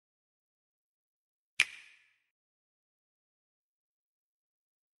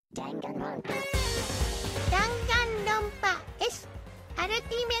Danganronpa S アル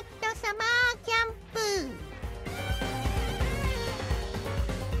ティメットサマーキャンプ。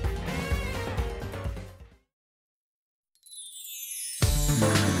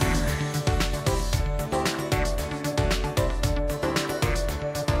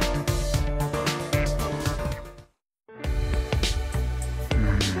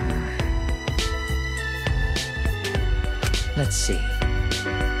Let's see.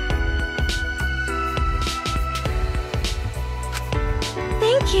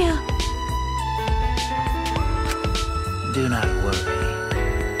 Thank you. Do not worry.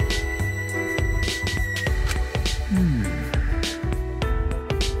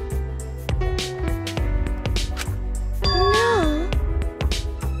 No.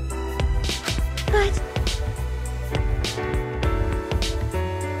 But...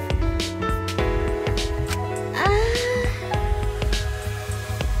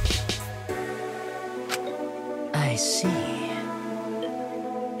 I see.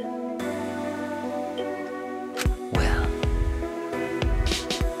 Well.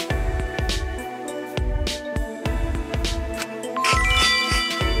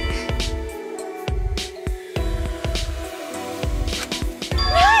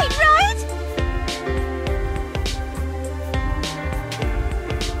 Right?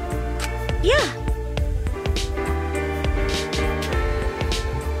 Yeah.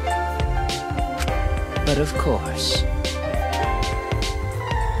 But of course.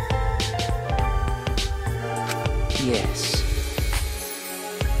 Yes.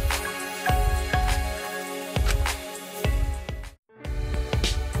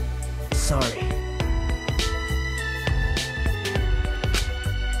 Sorry.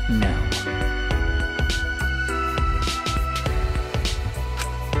 No.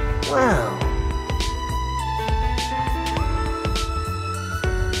 Wow.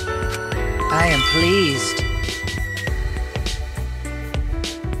 I am pleased.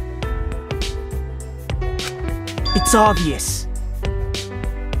 It's obvious.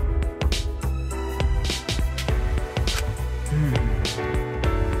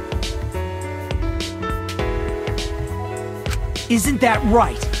 Isn't that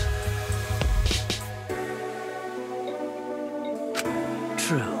right?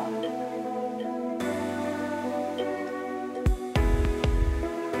 True.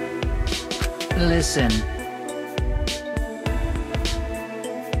 Listen.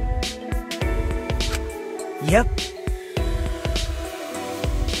 Yep.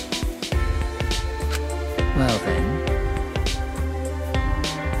 Well then.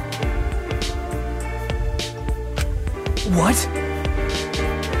 What?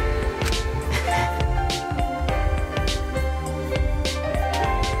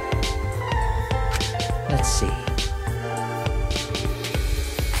 Let's see.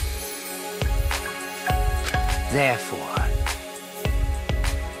 Therefore.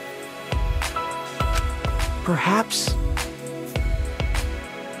 Perhaps.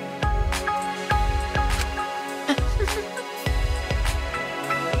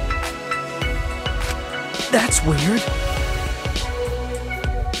 That's weird.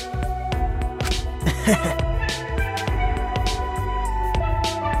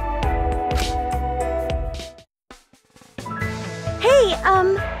 Hey,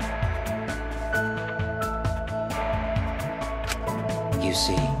 You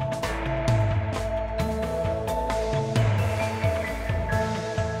see?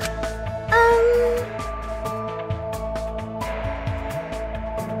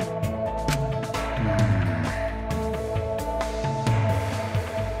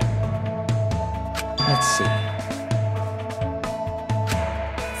 Let's see.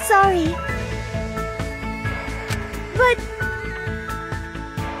 sorry.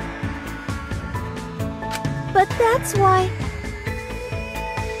 But that's why...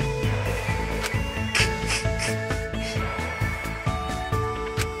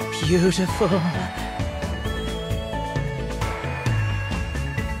 Beautiful.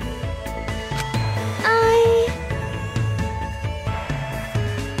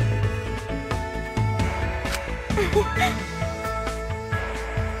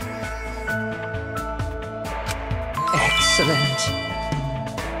 Excellent.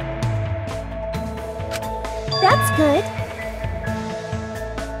 That's good.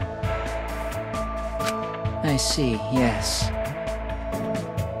 I see, yes.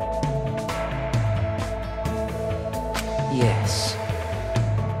 Yes.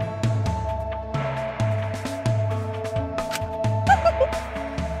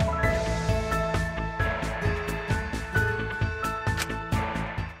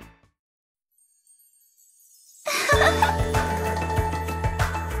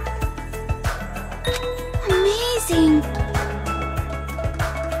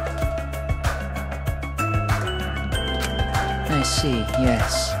 see,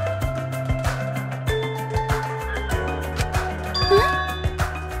 yes. Huh?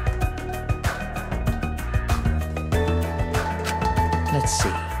 Let's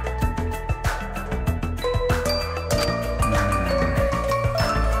see.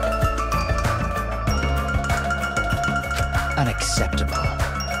 Unacceptable.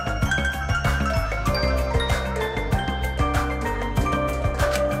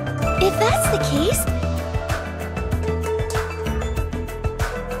 If that's the case...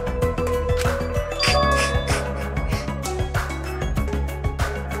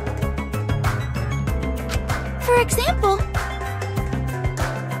 For example...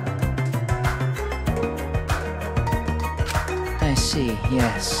 I see,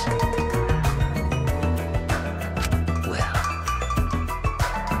 yes. Well.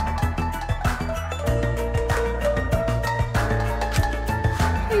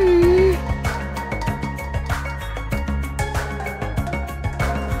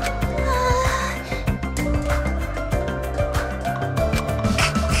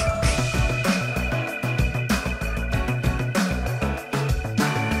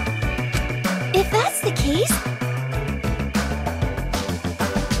 If that's the case...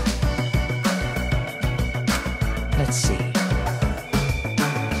 Let's see.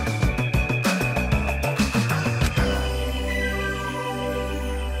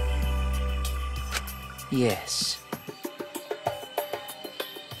 Yes.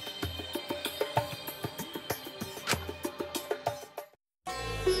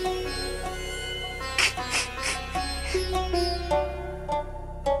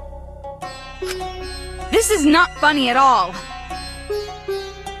 This is not funny at all.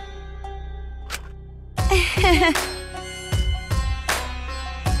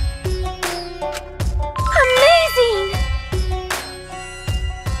 Amazing!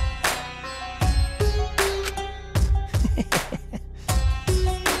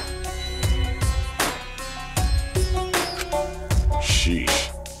 Sheesh.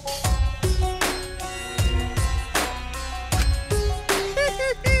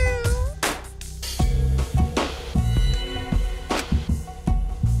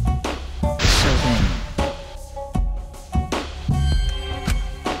 So then.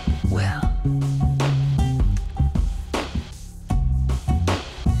 Well.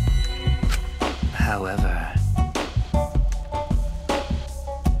 However.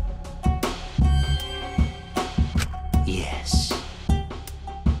 Yes.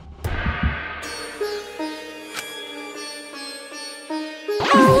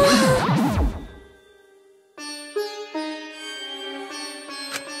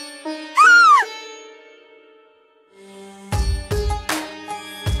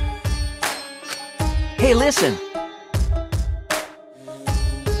 Hey, listen.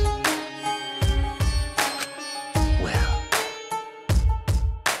 Well.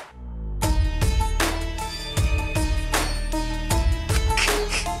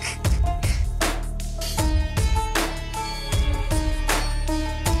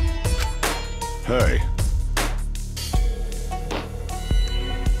 Hey.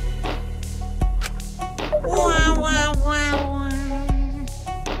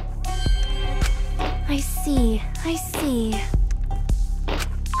 I see, I see.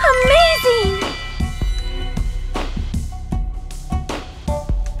 Amazing!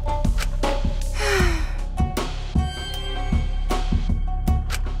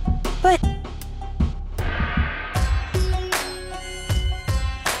 But...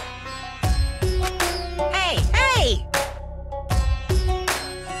 Hey, hey!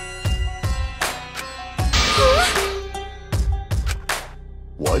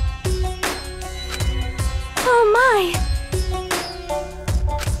 What? Oh my!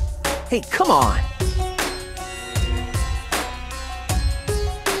 Hey, come on.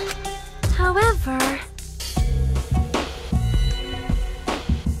 However...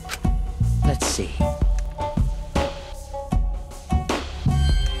 Let's see.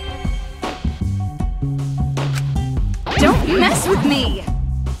 Don't mess with me!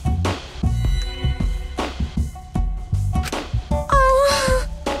 Oh...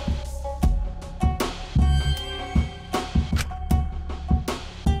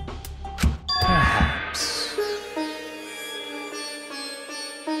 Perhaps.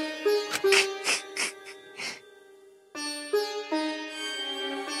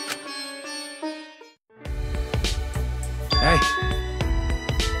 Hey.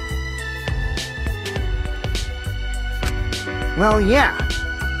 Well, yeah.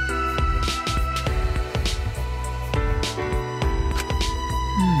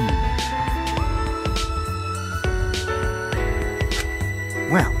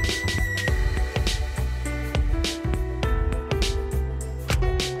 Well.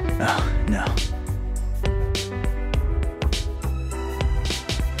 Oh, no.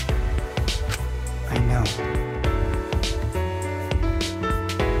 I know.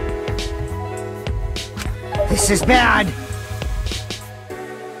 This is bad!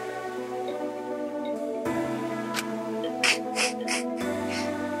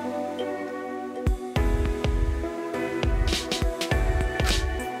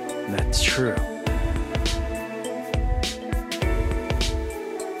 That's true.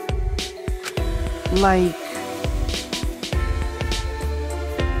 Like...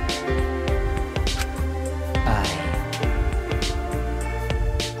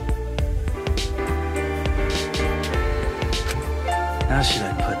 How should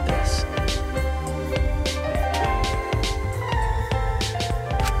I put this?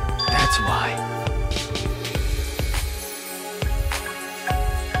 That's why.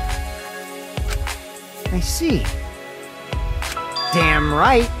 I see. Damn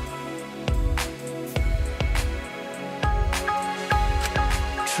right.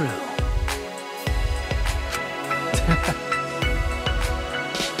 True.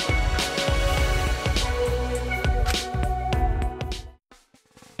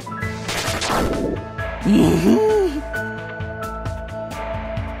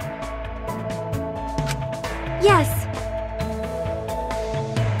 Yes.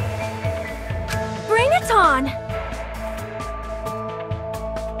 Bring it on.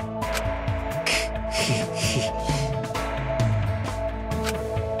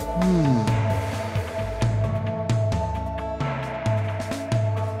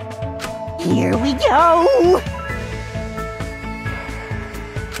 Here we go!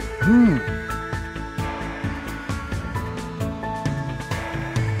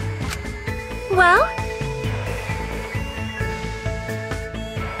 Well?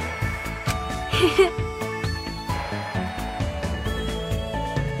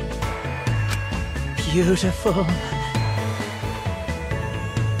 Beautiful.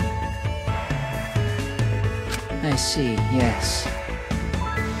 I see, yes.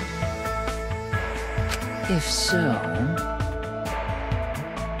 If so...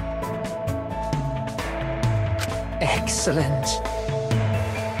 Excellent.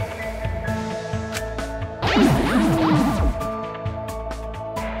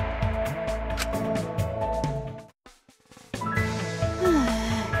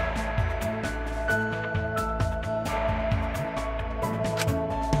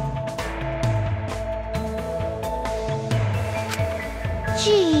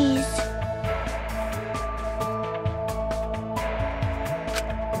 Jeez.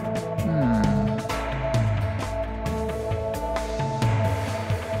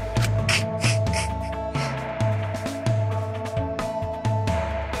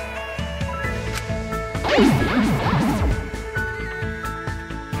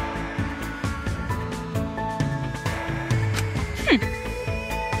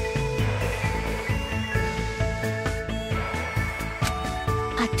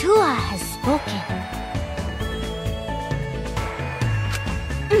 Atua has spoken.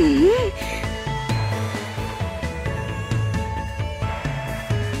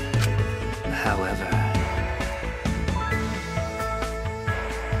 However...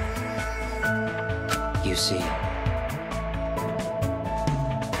 You see...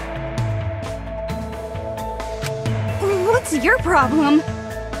 What's your problem?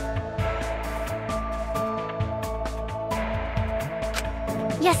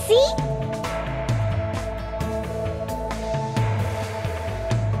 You see?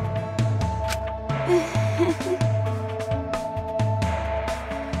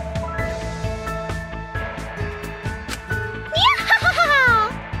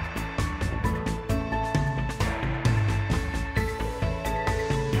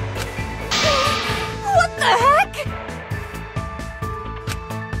 What the heck?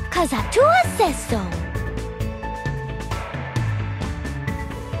 'Cause Atua says so.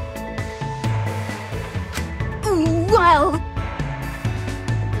 Well...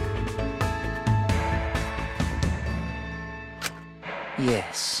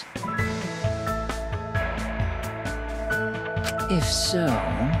 Yes. If so...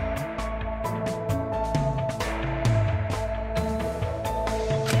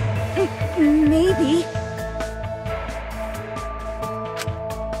 Maybe.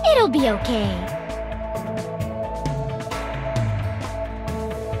 It'll be okay.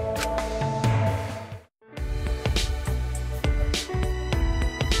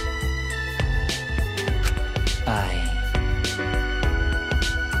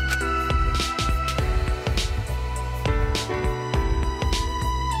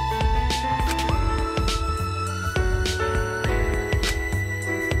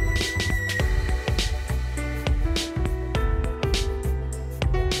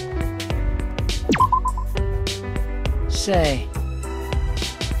 say?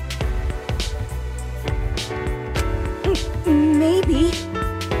 Maybe.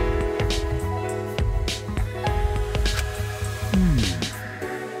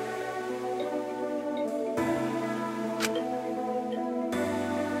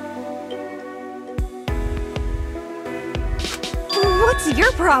 What's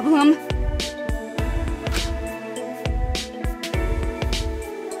your problem?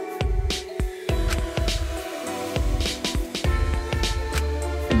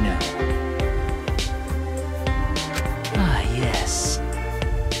 No. Ah, yes.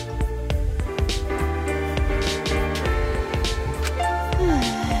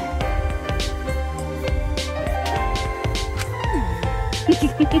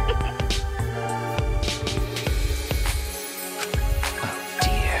 Oh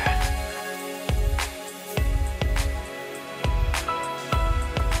dear.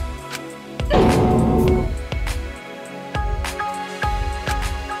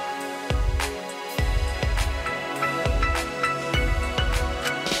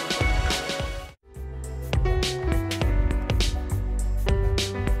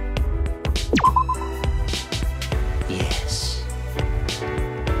 Yes.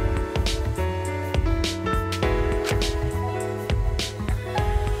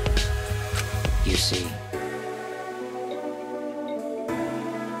 You see.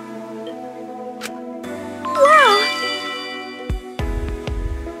 Wow!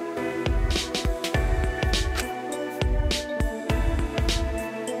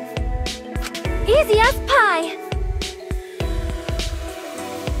 Easy as pie!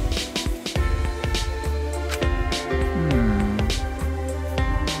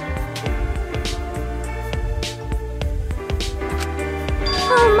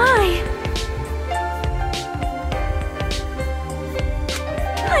 Oh my!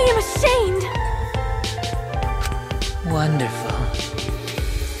 I am ashamed! Wonderful.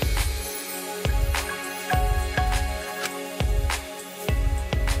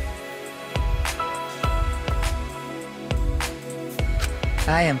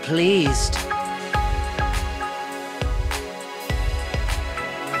 I am pleased.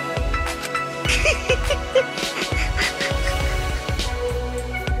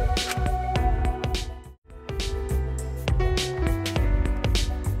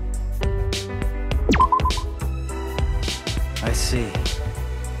 I see.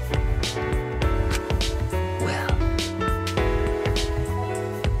 Well,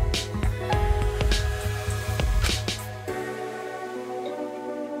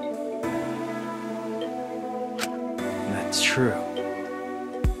 That's true.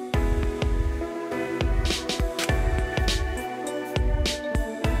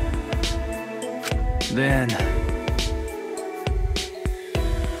 Then...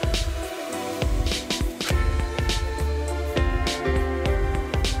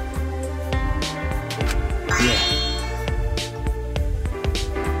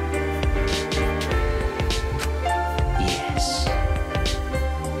 yes.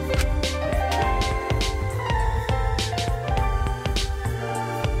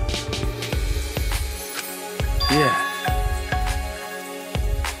 Yeah.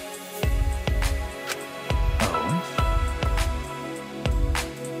 Oh?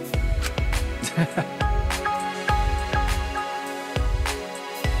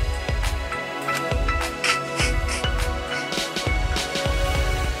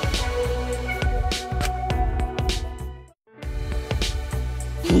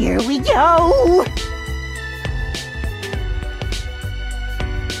 Here we go!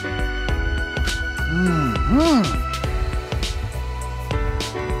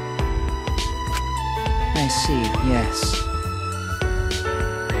 I see, yes.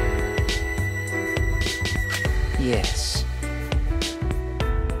 Yes.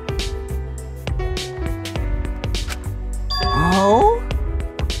 Oh?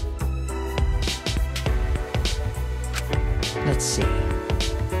 Let's see.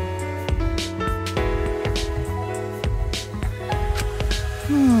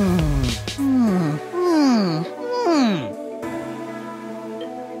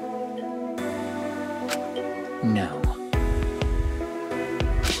 No.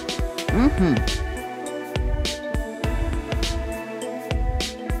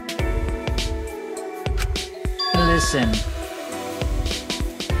 Listen.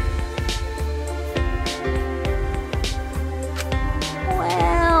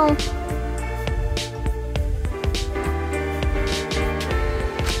 Well...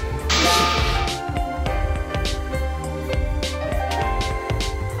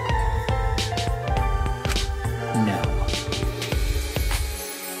 No.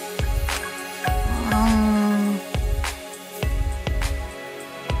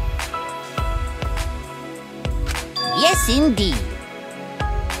 indeed.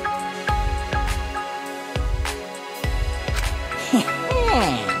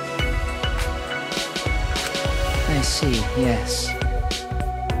 I see, yes.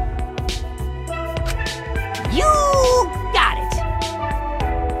 You got it!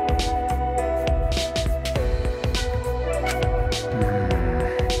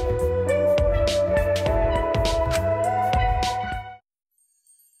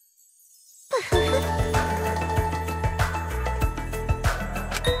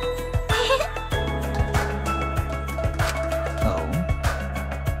 Oh?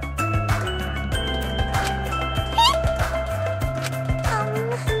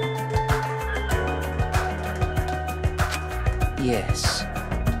 Yes.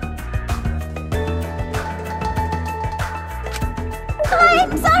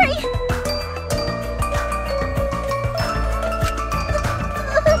 I'm sorry!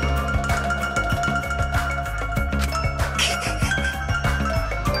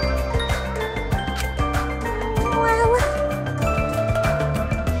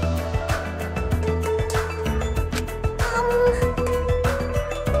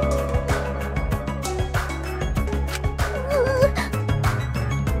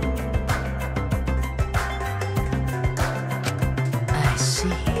 I see.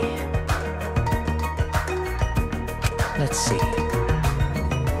 Let's see.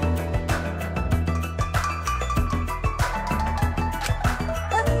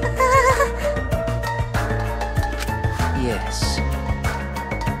 Yes.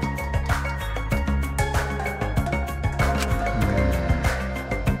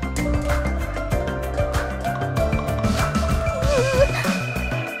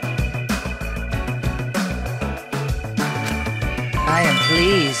 I am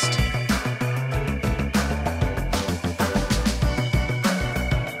pleased.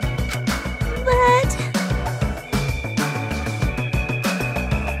 But...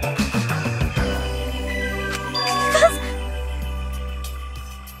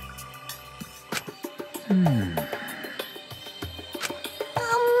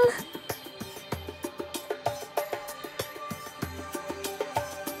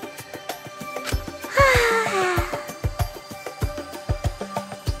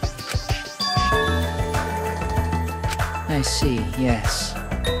 I see, yes.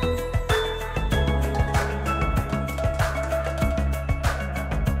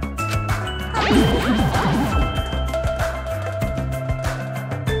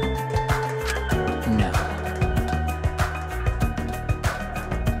 No.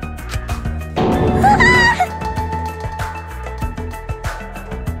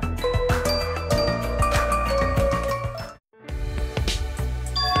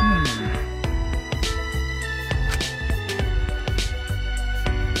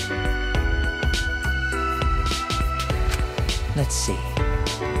 Let's see.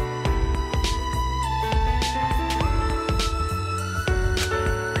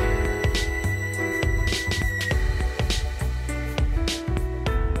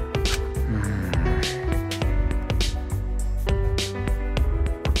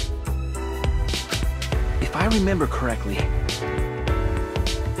 If I remember correctly,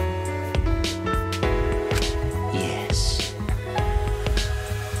 Yes.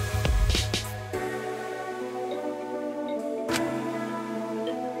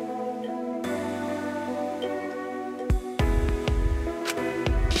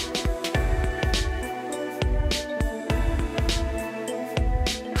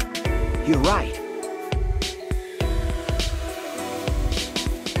 you're right.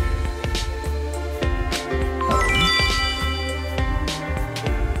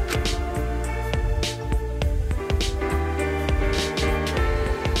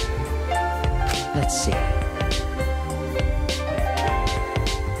 Let's see.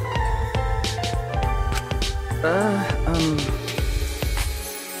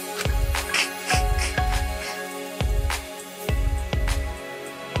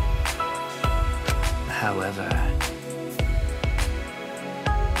 However,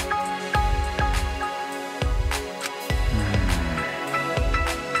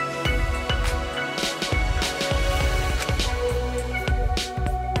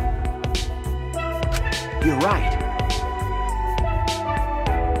 You're right.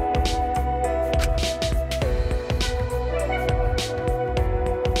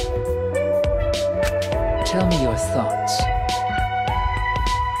 tell me your thoughts.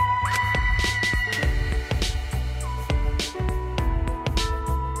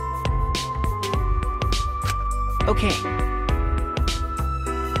 Okay.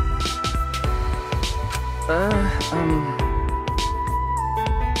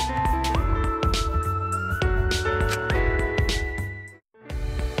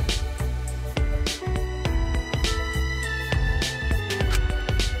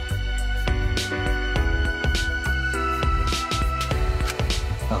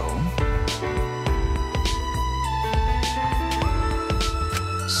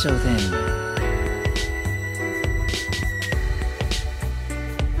 So then...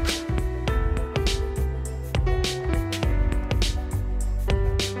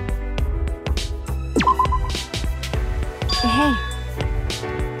 Hey.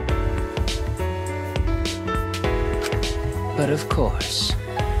 But of course.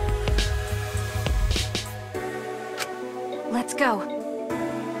 Let's go.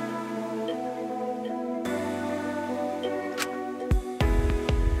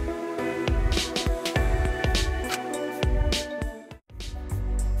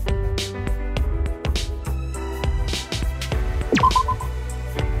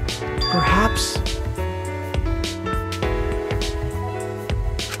 Perhaps...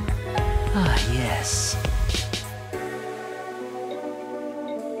 Ah, yes.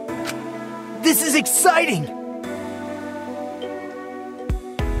 This is exciting!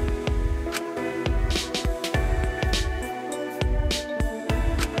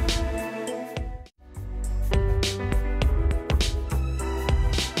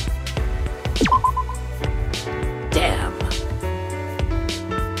 Damn.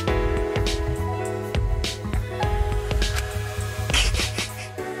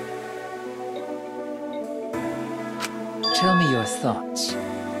 Tell me your thoughts.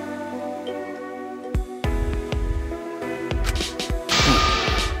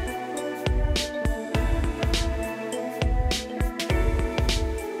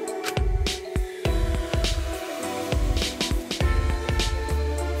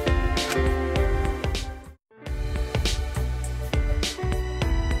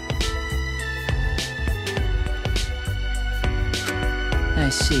 I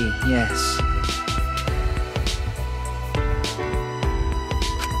see, yes.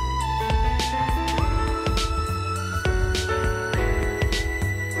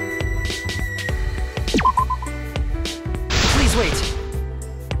 Please wait!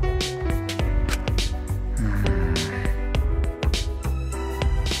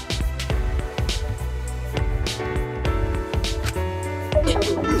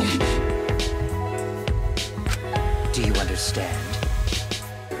 Do you understand?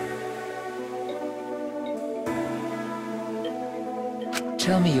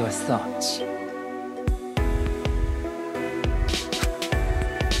 Tell me your thoughts.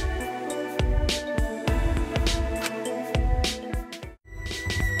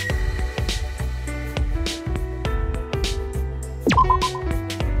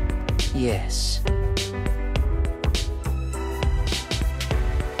 Yes.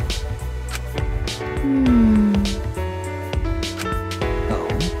 Oh?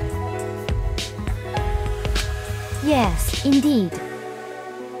 Yes, indeed.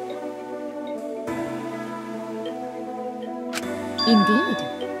 Indeed.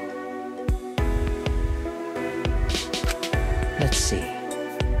 Let's see.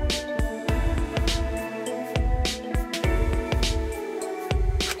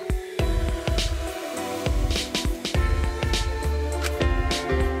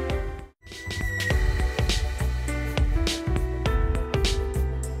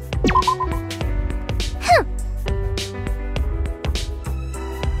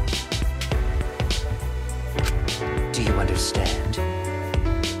 Do you understand?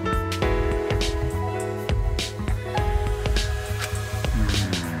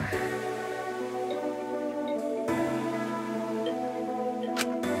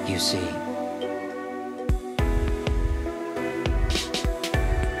 You see.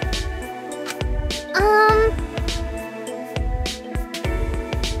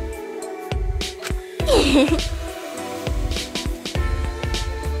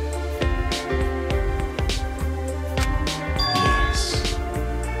 Yes.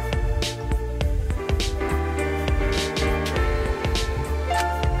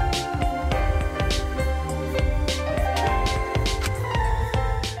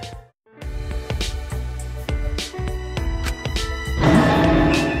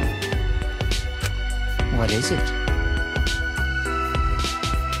 What is it?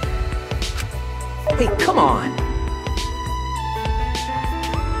 Hey, come on!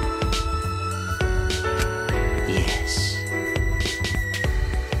 Yes.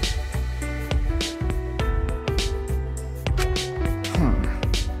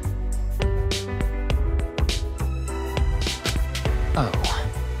 Oh.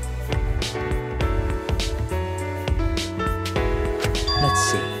 Let's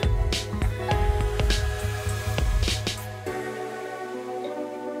see.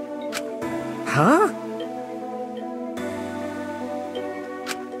 Huh?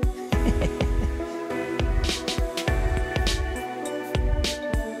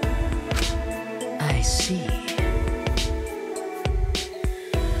 I see.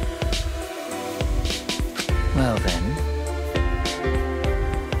 Well then.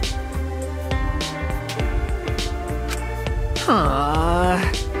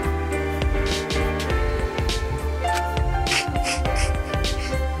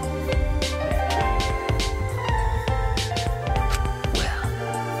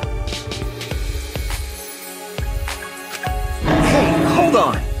 Hey, hold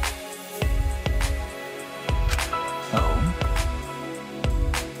on! Oh?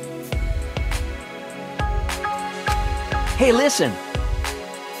 Hey, listen!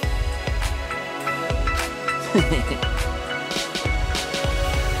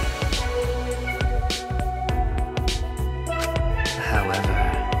 However,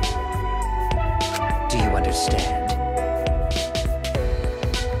 do you understand?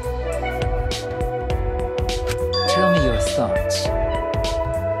 Tell me your thoughts.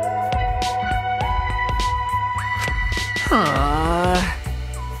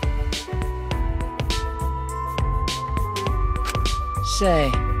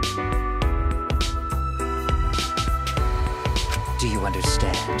 Say, do you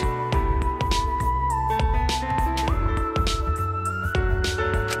understand?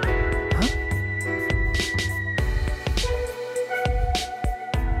 Huh?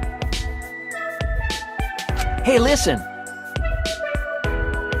 Hey, listen!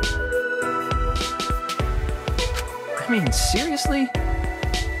 I mean, seriously?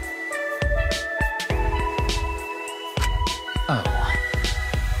 Oh.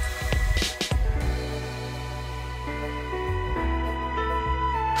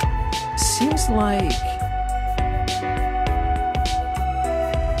 Seems like